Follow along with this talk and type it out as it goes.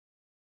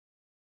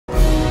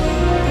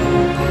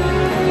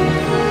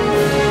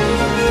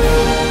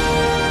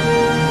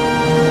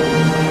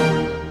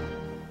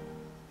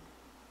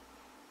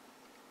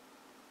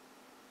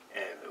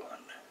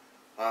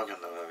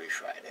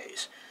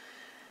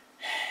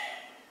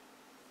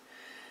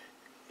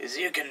As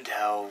you can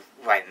tell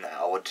right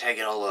now, we're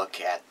taking a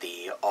look at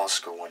the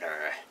Oscar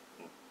winner,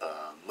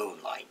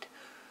 Moonlight.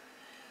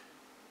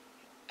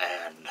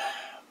 And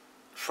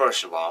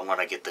first of all, I want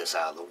to get this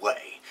out of the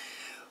way.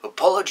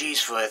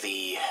 Apologies for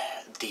the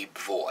deep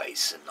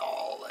voice and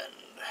all and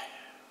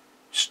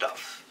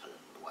stuff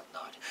and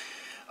whatnot.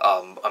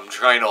 I'm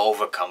trying to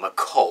overcome a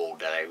cold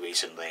that I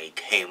recently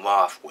came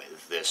off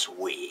with this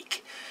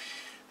week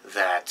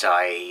that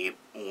I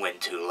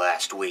went to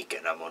last week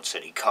at Emerald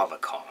City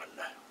Comic-Con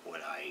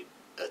when I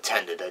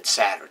attended it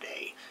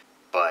Saturday.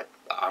 But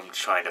I'm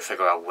trying to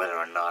figure out whether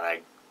or not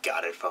I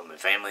got it from a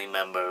family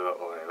member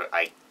or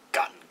I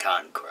got in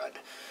con crud.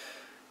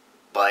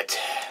 But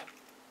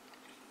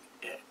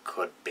it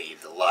could be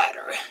the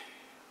latter.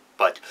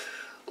 But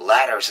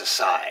ladders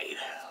aside,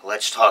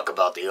 let's talk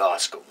about the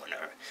Oscar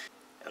winner.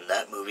 And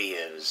that movie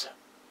is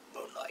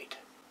Moonlight.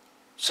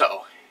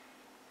 So,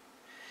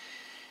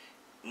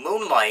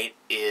 Moonlight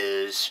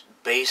is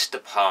based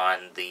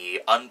upon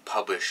the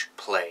unpublished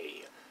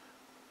play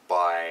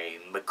by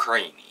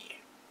McCraney.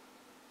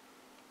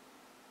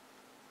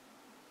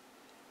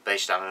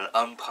 Based on an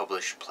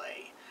unpublished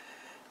play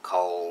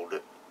called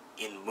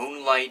In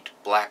Moonlight,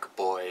 Black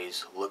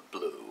Boys Look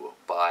Blue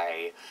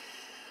by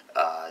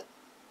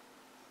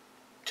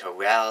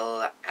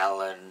Terrell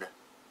Allen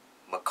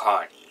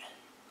McCartney.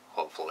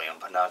 Hopefully I'm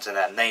pronouncing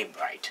that name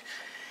right.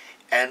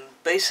 And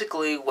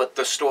basically what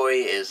the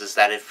story is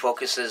that it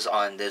focuses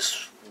on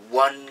this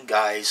one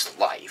guy's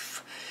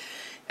life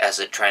as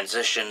it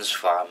transitions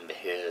from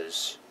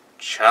his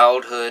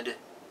childhood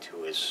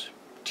to his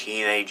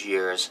teenage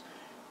years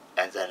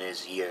and then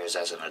his years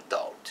as an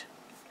adult.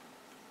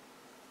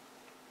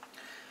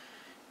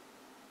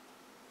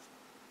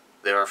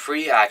 There are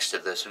 3 acts to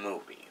this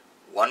movie.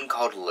 One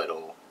called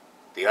Little,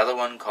 the other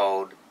one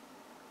called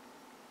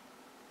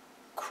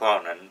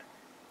Cronin,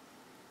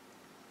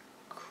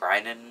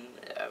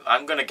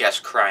 I'm gonna guess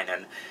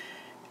Krynen,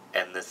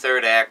 and the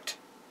third act,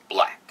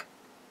 Black.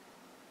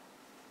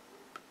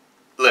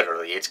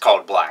 Literally, it's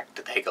called Black,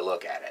 to take a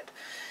look at it.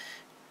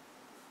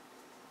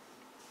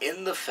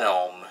 In the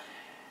film,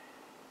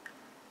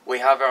 we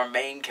have our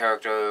main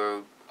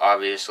character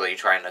obviously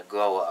trying to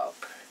grow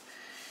up.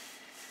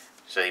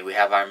 So we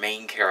have our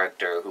main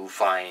character who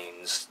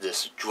finds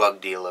this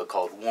drug dealer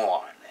called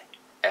Juan,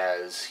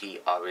 as he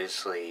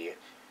obviously,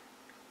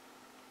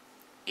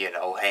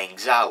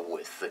 hangs out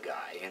with the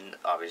guy and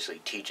obviously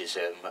teaches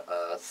him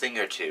a thing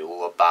or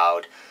two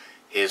about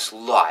his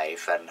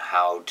life and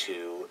how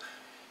to,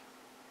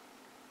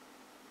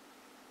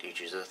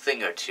 teaches a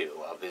thing or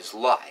two of his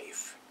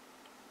life.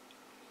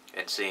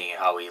 And seeing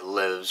how he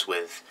lives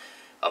with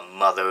a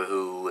mother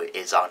who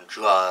is on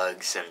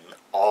drugs and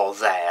all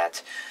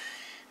that,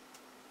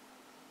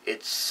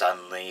 it's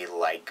suddenly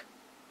like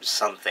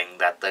something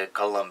that the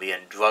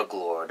Colombian drug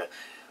lord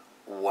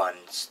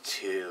wants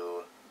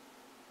to...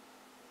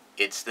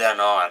 It's then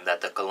on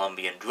that the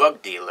Colombian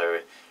drug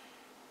dealer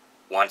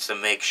wants to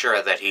make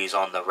sure that he's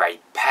on the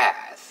right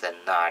path and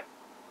not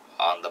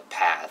on the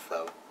path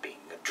of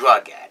being a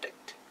drug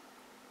addict.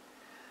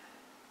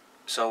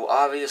 So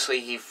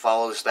obviously he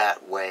follows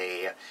that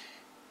way,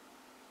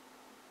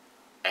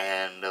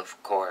 and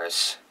of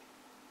course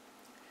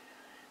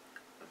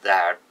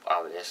that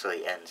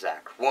obviously ends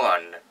Act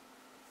 1,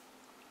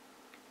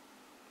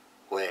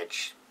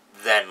 which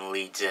then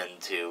leads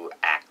into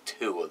Act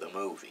 2 of the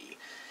movie,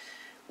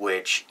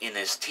 which in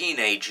his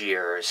teenage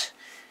years,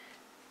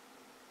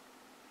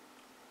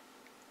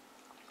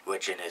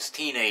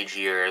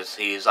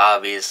 he's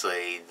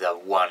obviously the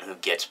one who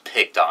gets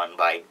picked on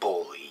by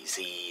bullies.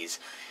 He's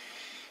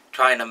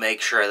trying to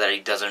make sure that he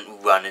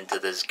doesn't run into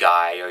this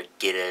guy or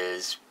get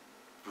his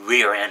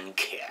rear end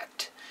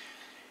kicked.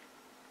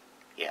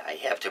 Yeah, I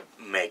have to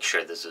make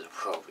sure this is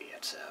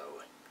appropriate, so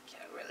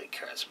can't really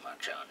curse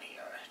much on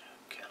here,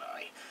 can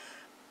I?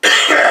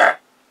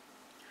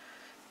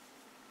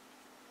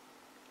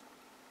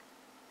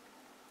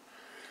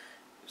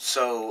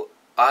 So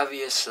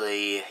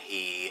obviously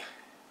he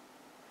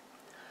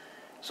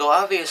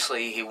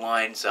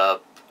winds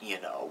up,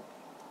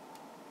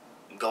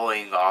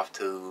 going off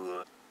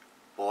to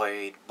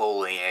avoid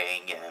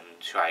bullying and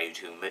try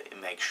to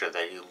make sure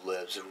that he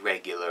lives a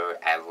regular,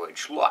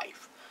 average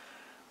life.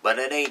 But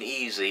it ain't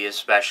easy,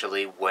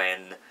 especially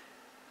when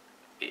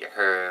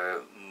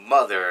her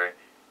mother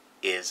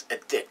is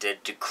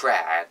addicted to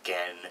crack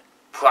and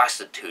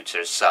prostitutes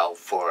herself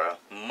for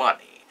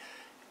money.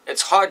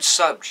 It's a hard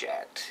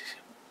subject,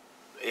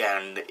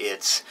 and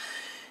it's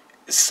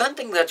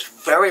something that's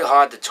very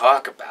hard to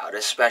talk about,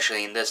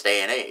 especially in this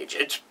day and age.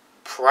 It's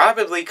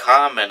probably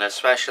common,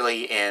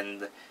 especially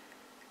in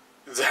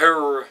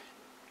their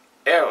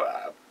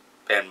era,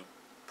 and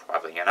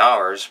probably in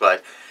ours,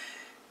 but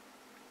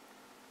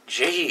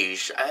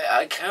geez,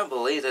 I can't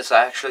believe this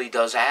actually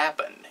does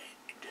happen.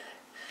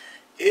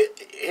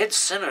 It's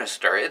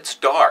sinister, it's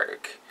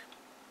dark,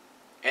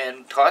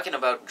 and talking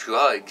about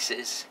drugs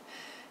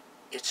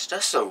it's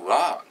just so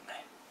wrong.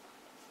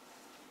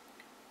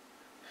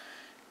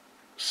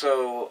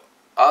 So,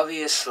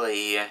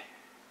 obviously,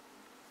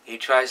 he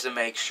tries to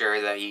make sure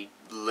that he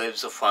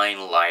lives a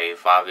fine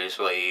life,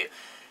 obviously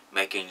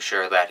making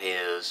sure that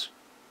his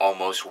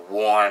almost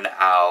worn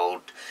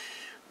out,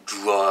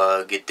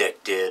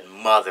 drug-addicted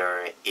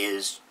mother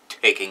is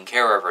taking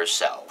care of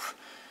herself.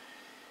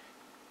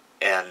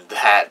 And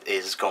that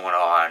is going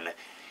on.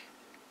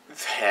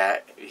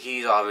 That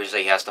he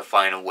obviously has to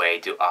find a way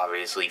to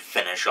obviously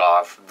finish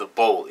off the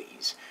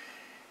bullies.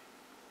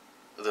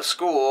 The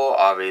school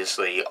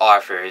obviously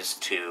offers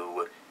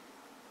to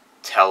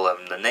tell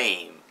him the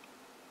name.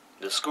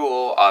 The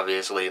school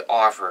obviously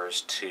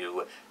offers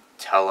to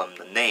tell him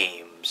the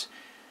names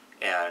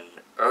and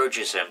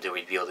urges him to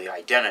reveal the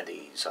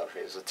identities of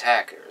his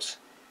attackers.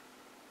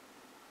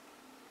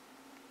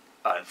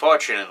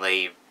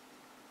 Unfortunately,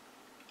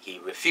 he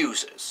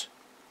refuses,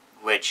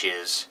 which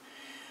is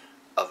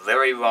a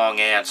very wrong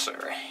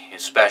answer,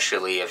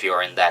 especially if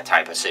you're in that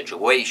type of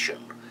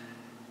situation,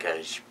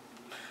 because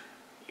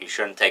you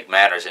shouldn't take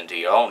matters into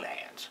your own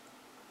hands,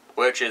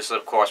 which is,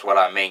 of course, what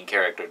our main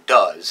character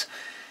does,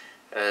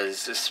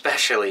 as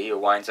especially he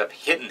winds up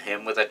hitting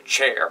him with a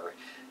chair,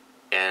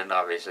 and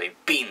obviously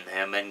beating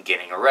him and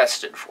getting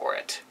arrested for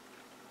it.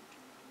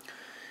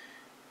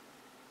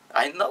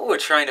 I know we're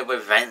trying to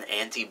prevent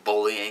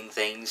anti-bullying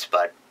things,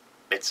 but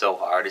it's so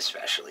hard,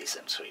 especially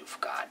since we've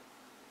got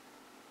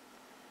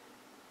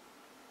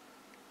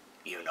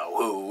you know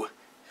who.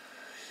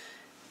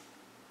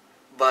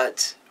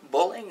 But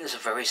bullying is a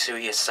very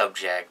serious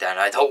subject, and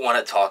I don't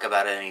want to talk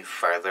about it any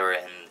further,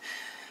 and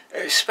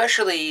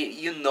especially,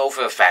 you know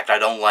for a fact I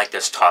don't like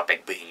this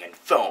topic being in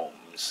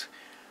films.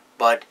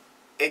 But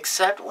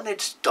except when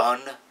it's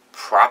done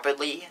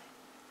properly,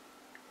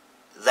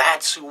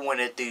 that's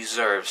when it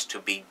deserves to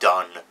be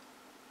done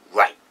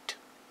right.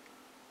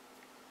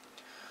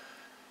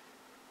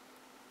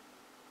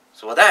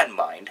 So with that in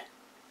mind,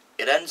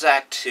 it ends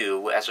Act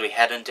 2 as we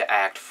head into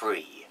Act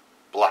 3,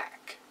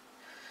 Black.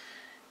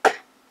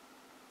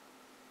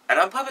 And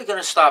I'm probably going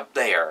to stop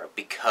there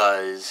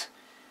because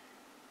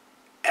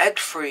Act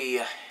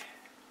 3,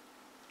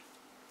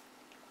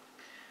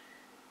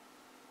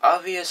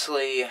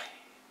 obviously,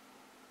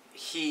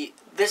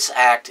 this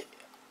act,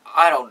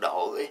 I don't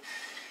know,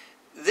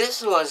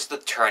 this was the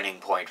turning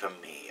point for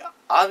me.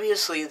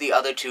 Obviously, the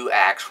other two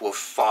acts were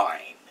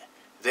fine.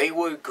 They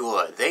were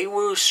good. They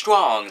were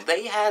strong.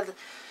 They had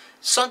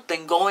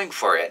something going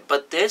for it.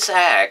 But this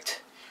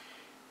act,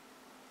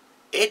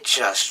 it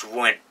just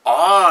went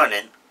on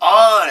and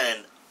on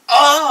and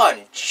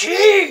on.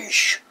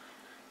 Jeez!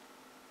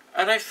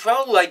 And I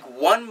felt like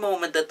one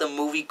moment that the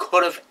movie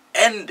could have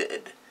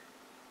ended,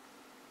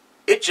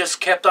 it just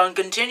kept on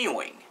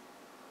continuing.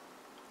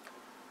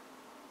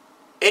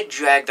 It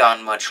dragged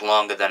on much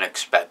longer than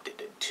expected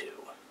it to.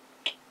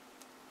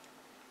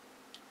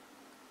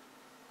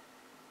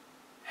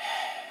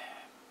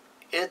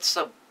 It's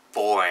a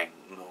boring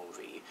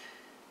movie,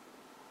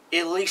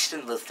 at least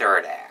in the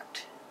third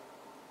act.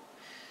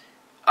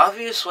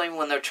 Obviously,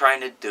 when they're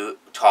trying to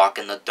talk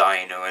in the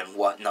diner and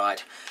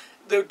whatnot,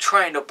 they're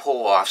trying to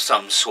pull off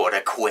some sort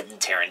of Quentin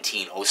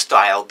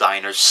Tarantino-style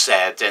diner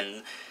set,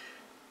 and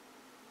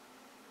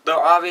they're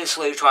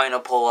obviously trying to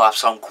pull off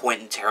some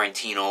Quentin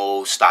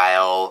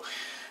Tarantino-style,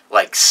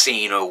 like,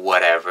 scene or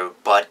whatever,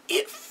 but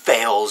it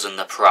fails in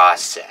the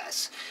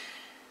process.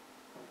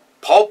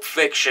 Pulp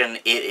Fiction,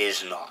 it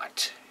is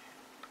not.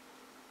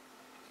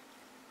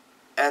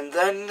 And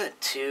then,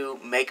 to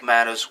make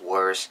matters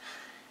worse,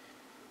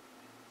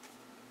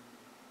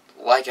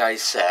 like I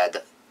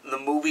said, the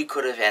movie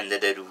could have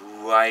ended it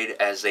right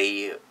as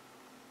they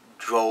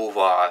drove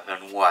off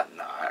and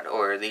whatnot,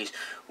 or at least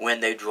when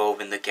they drove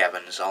into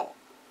Kevin's home,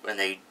 when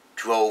they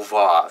drove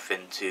off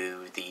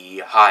into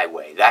the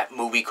highway. That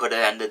movie could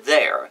have ended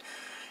there.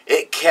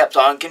 It kept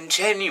on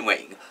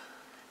continuing.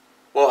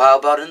 Well, how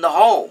about in the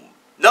home?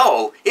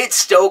 No, it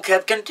still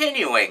kept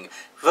continuing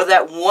for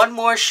that one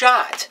more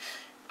shot.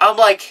 I'm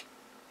like,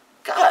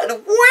 God,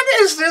 when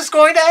is this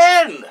going to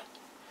end?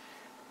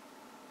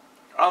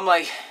 I'm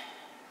like,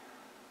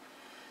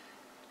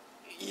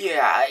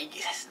 yeah,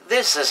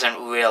 this isn't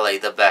really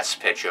the best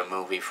picture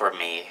movie for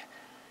me.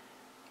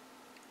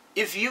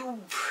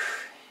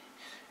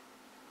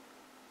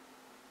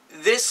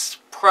 This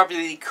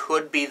probably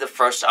could be the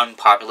first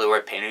unpopular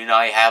opinion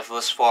I have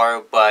thus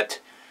far, but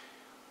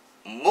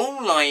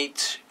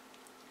Moonlight,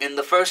 in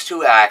the first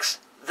two acts,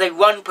 they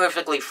run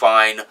perfectly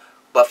fine,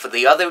 but for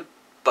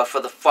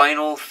the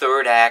final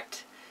third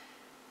act,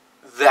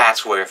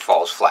 that's where it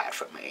falls flat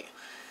for me.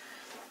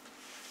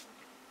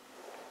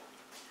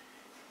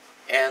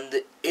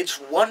 And it's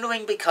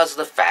wondering because of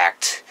the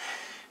fact,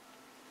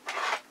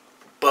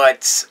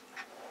 but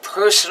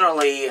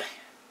personally,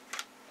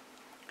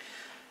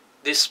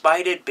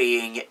 despite it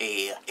being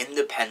a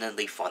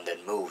independently funded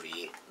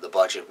movie, the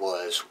budget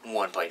was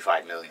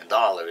 $1.5 million,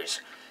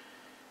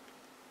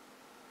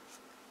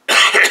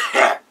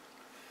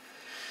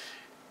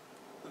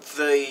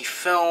 the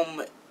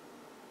film,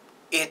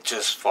 it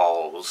just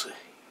falls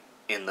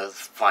in the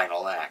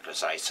final act,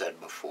 as I said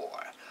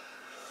before.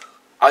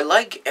 I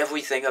like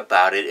everything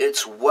about it.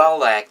 It's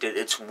well acted,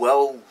 it's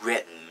well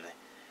written,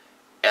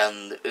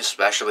 and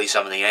especially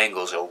some of the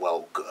angles are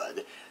well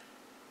good.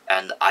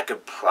 And I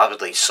could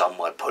probably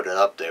somewhat put it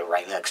up there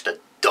right next to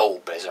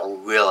Dope as a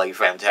really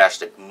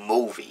fantastic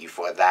movie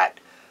for that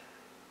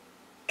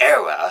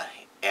era,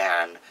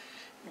 and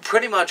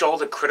pretty much all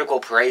the critical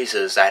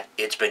praises that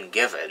it's been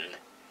given.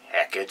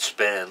 Heck, it's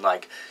been,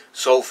 like,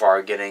 so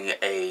far getting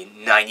a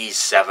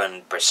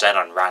 97%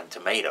 on Rotten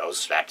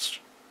Tomatoes. That's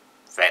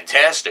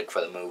fantastic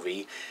for the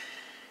movie.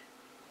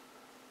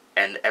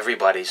 And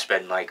everybody's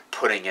been, like,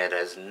 putting it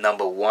as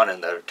 #1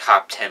 in their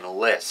top 10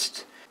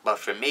 list. But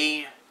for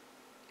me,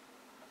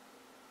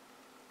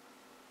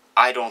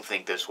 I don't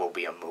think this will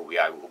be a movie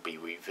I will be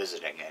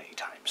revisiting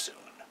anytime soon.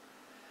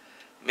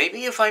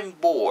 Maybe if I'm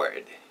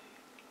bored,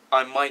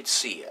 I might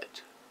see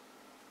it.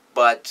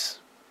 But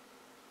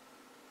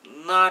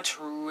not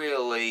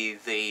really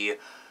the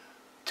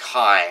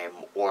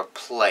time or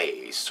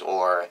place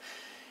or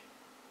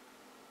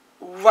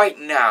right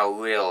now,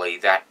 really,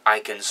 that I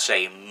can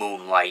say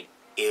Moonlight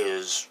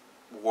is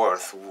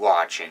worth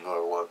watching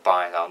or worth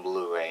buying on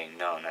Blu-ray.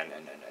 No.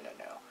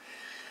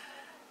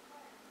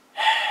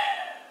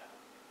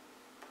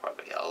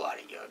 Probably a lot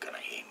of you are gonna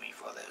hate me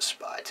for this,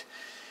 but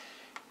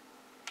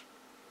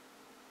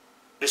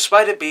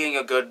despite it being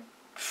a good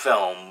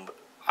film,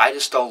 I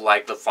just don't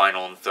like the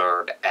final and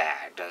third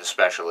act, and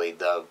especially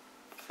the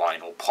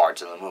final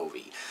parts of the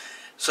movie.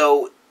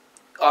 So,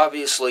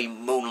 obviously,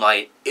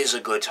 Moonlight is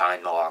a good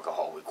time, no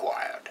alcohol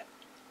required.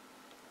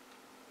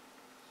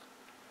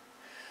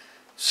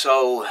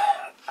 So,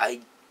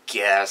 I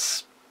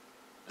guess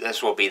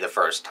this will be the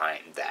first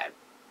time that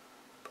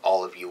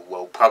all of you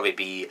will probably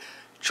be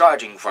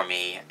charging for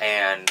me,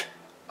 and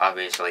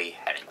obviously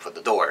heading for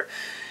the door.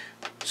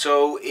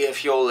 So,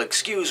 if you'll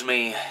excuse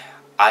me,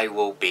 I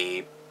will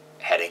be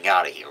heading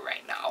out of here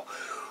right now.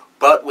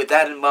 But with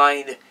that in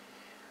mind,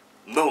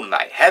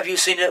 Moonlight, have you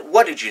seen it?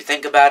 What did you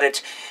think about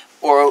it?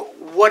 Or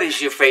what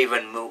is your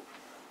favorite movie?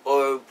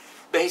 Or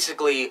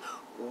basically,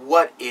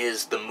 what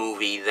is the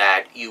movie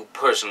that you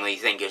personally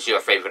think is your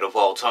favorite of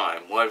all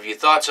time? Whatever your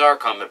thoughts are,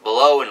 comment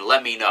below and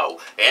let me know.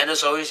 And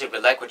as always, if you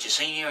like what you've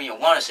seen here and you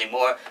want to see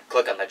more,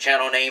 click on the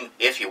channel name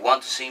if you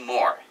want to see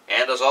more.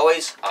 And as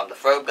always, I'm the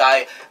Ferb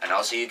Guy, and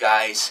I'll see you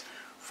guys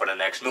for the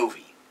next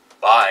movie.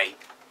 Bye.